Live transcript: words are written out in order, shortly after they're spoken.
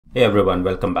Hey everyone,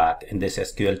 welcome back. In this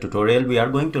SQL tutorial, we are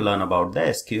going to learn about the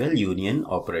SQL Union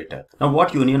Operator. Now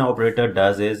what Union Operator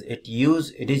does is it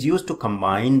is used to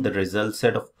combine the result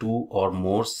set of two or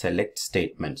more select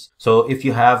statements. So if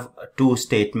you have two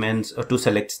statements or two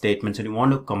select statements and you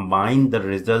want to combine the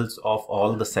results of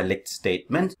all the select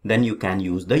statements, then you can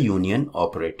use the Union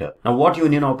Operator. Now what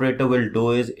Union Operator will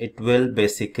do is it will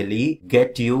basically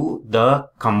get you the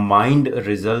combined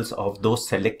results of those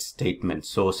select statements.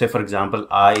 So say for example,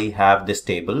 I have this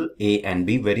table A and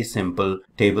B, very simple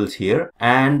tables here,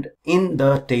 and in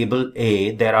the table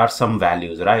A there are some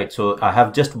values, right? So I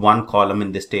have just one column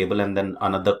in this table and then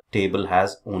another table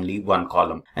has only one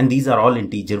column, and these are all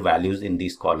integer values in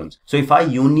these columns. So if I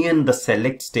union the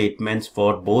select statements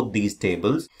for both these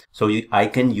tables, so I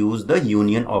can use the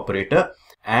union operator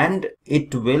and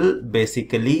it will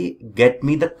basically get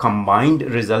me the combined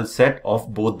result set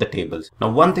of both the tables.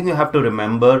 Now one thing you have to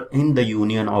remember in the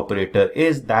union operator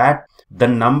is that the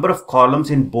number of columns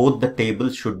in both the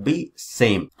tables should be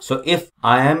same. So if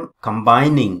I am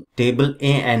combining table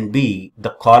A and B, the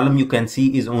column you can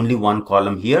see is only one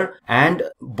column here and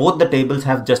both the tables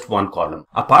have just one column.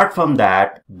 Apart from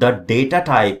that, the data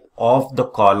type of the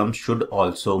column should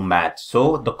also match.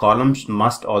 So the columns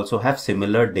must also have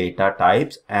similar data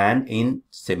types and in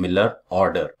similar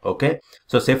order. Okay.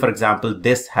 So say for example,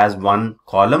 this has one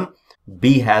column,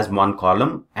 B has one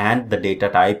column, and the data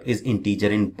type is integer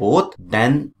in both,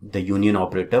 then the union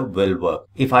operator will work.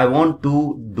 If I want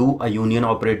to do a union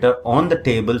operator on the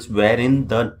tables wherein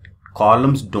the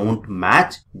columns don't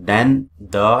match, then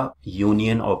the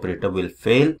union operator will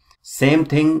fail. Same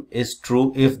thing is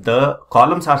true if the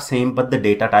columns are same but the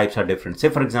data types are different. Say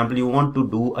for example, you want to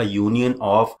do a union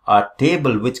of a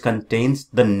table which contains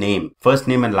the name, first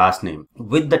name and last name,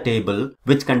 with the table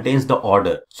which contains the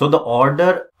order. So the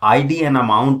order, ID and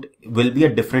amount will be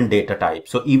a different data type.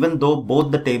 So even though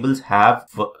both the tables have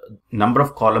number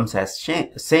of columns as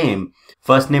same,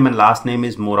 first name and last name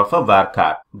is more of a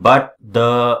varchar, but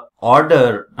the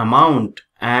order, amount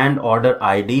and order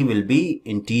ID will be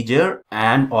integer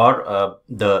and or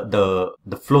the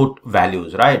float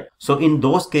values, right? So in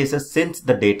those cases, since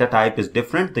the data type is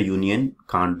different, the union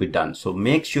can't be done. So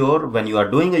make sure when you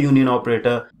are doing a union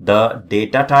operator, the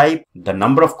data type, the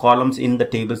number of columns in the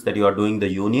tables that you are doing the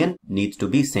union needs to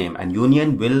be same, and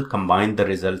union will combine the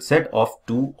result set of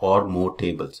two or more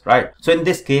tables, right? So in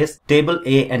this case, table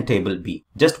A and table B,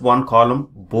 just one column,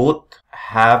 both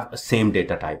have same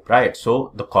data type, right?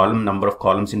 So the column number of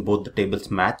columns in both the tables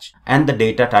match, and the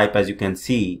data type, as you can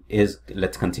see, is,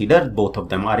 let's consider both of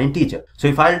them are integer. So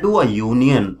if I'll do a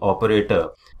union operator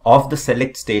of the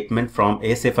select statement from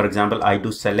A, say for example, I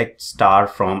do select star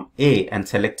from A and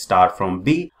select star from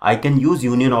B, I can use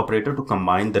union operator to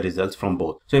combine the results from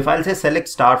both. So if I'll say select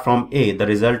star from A, the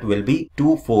result will be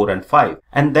 2, 4 and 5.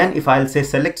 And then if I'll say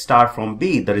select star from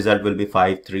B, the result will be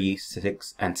 5, 3,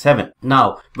 6 and 7.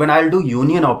 Now, when I'll do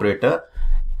union operator,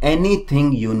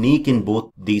 anything unique in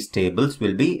both these tables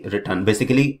will be returned.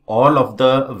 Basically, all of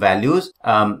the values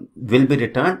will be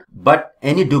returned, but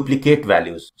any duplicate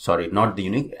values, sorry, not the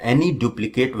unique, any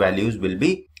duplicate values will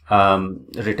be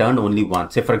returned only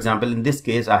once. Say for example, in this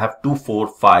case, I have 2, 4,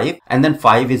 5, and then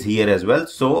 5 is here as well.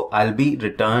 So I'll be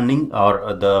returning,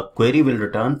 or the query will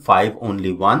return 5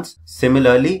 only once.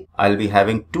 Similarly, I'll be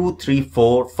having 2, 3,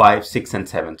 4, 5, 6 and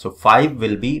 7. So 5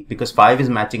 will be, because 5 is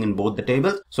matching in both the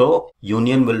tables, so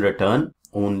union will return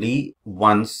only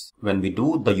once when we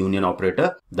do the union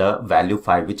operator, the value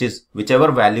 5, which is whichever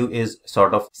value is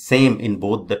sort of same in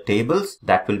both the tables,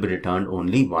 that will be returned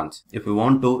only once. If we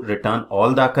want to return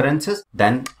all the occurrences,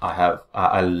 then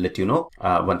I'll let you know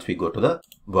once we go to the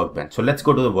workbench. So let's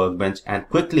go to the workbench, and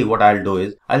quickly what I'll do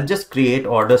is I'll just create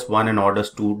orders 1 and orders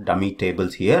 2 dummy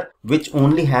tables here, which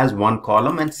only has one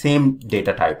column and same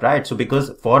data type, right? So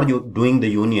because for you doing the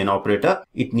union operator,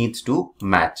 it needs to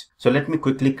match. So let me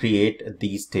quickly create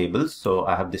these tables. So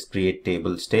I have this create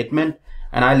table statement,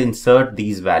 and I'll insert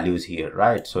these values here,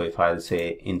 right? So if I'll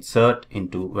say insert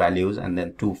into values and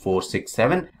then 2, 4, 6,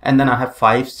 7, and then I have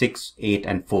 5, 6, 8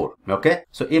 and 4. Okay.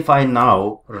 So if I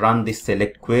now run the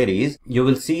select queries, you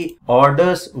will see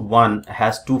orders 1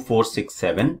 has 2, 4, 6,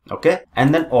 7. Okay.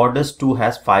 And then orders 2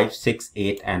 has 5, 6,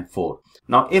 8 and 4.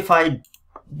 Now if I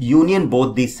union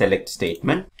both these select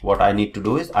statement, what I need to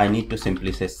do is I need to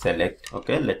simply say select.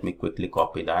 Okay. Let me quickly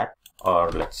copy that, or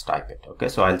let's type it. Okay.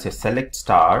 So I'll say select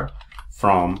star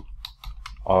from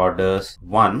orders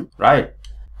 1, right?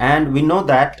 And we know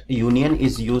that union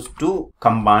is used to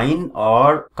combine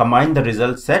the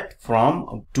result set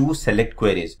from two select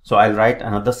queries. So I'll write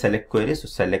another select query. So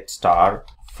select star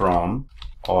from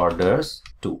orders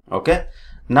 2. Okay.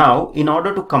 Now, in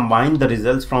order to combine the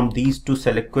results from these two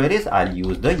select queries, I'll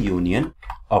use the union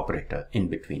operator in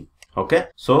between. Okay,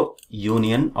 so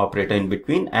union operator in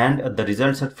between, and the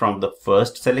result set from the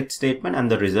first select statement and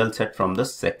the result set from the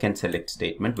second select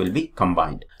statement will be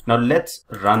combined. Now let's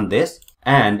run this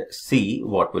and see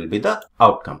what will be the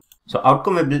outcome. So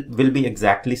outcome will be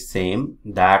exactly same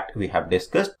that we have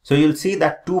discussed. So you'll see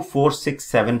that 2, 4, 6,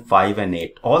 7, 5 and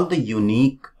 8, all the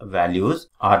unique values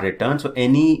are returned. So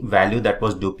any value that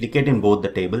was duplicate in both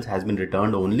the tables has been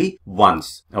returned only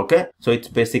once. Okay, so it's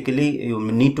basically, you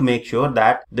need to make sure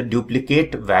that the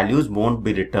duplicate values won't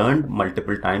be returned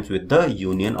multiple times with the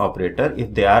union operator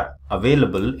if they are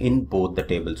available in both the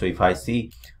tables. So if I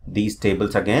see these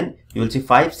tables again, you will see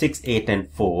 5, 6, 8 and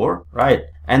 4, right?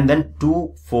 And then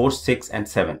 2, 4, 6 and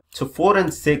 7. So 4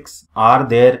 and 6 are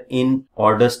there in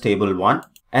orders table 1,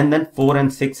 and then 4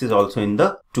 and 6 is also in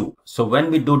the 2. So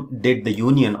when we did the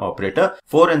union operator,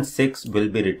 4 and 6 will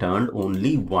be returned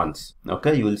only once.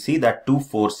 Okay, you will see that 2,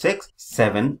 4, 6,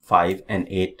 7, 5 and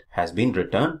 8 has been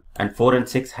returned, and 4 and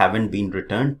 6 haven't been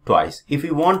returned twice. If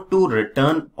we want to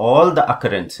return all the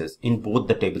occurrences in both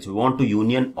the tables, we want to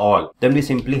union all, then we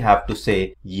simply have to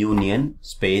say union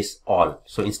space all.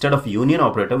 So instead of union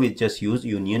operator, we just use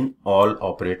union all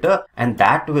operator, and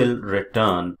that will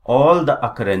return all the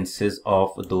occurrences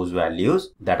of those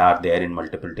values that are there in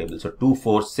multiple tables. So 2,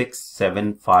 4, 6,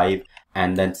 7, 5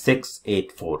 and then 6,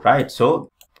 8, 4, right? So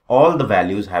all the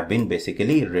values have been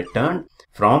basically returned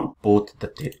from both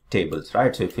the tables,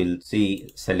 right? So if we'll see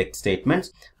select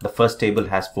statements, the first table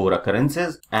has 4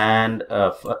 occurrences, and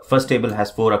first table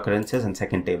has 4 occurrences and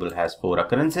second table has 4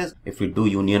 occurrences. If we do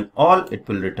union all, it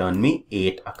will return me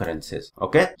 8 occurrences.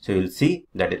 Okay, so you'll see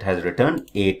that it has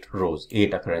returned 8 rows,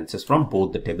 8 occurrences from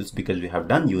both the tables because we have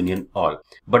done union all.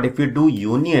 But if we do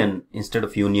union instead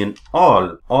of union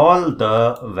all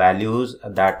the values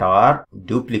that are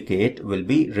duplicate will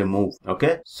be removed.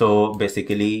 Okay, so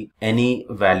basically any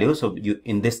value, so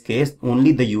in this case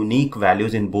only the unique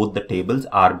values in both the tables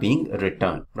are being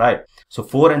returned, right? So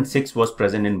 4 and 6 was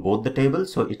present in both the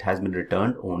tables, so it has been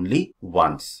returned only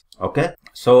once. Okay,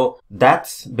 so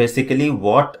that's basically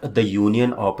what the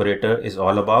union operator is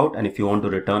all about. And if you want to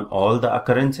return all the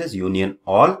occurrences, union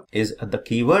all is the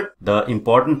keyword. The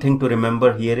important thing to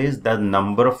remember here is the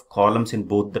number of columns in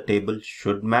both the tables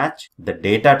should match. The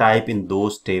data type in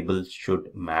those tables should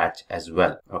match as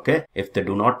well. Okay, if they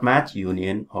do not match,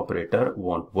 union operator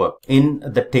won't work. In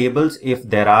the tables, if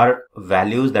there are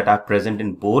values that are present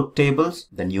in both tables,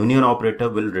 then union operator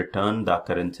will return the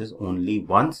occurrences only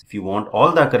once. If you want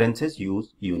all the occurrences,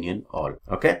 use union all.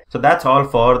 Okay, so that's all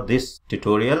for this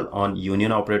tutorial on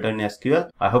union operator in SQL.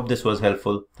 I hope this was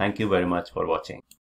helpful. Thank you very much for watching.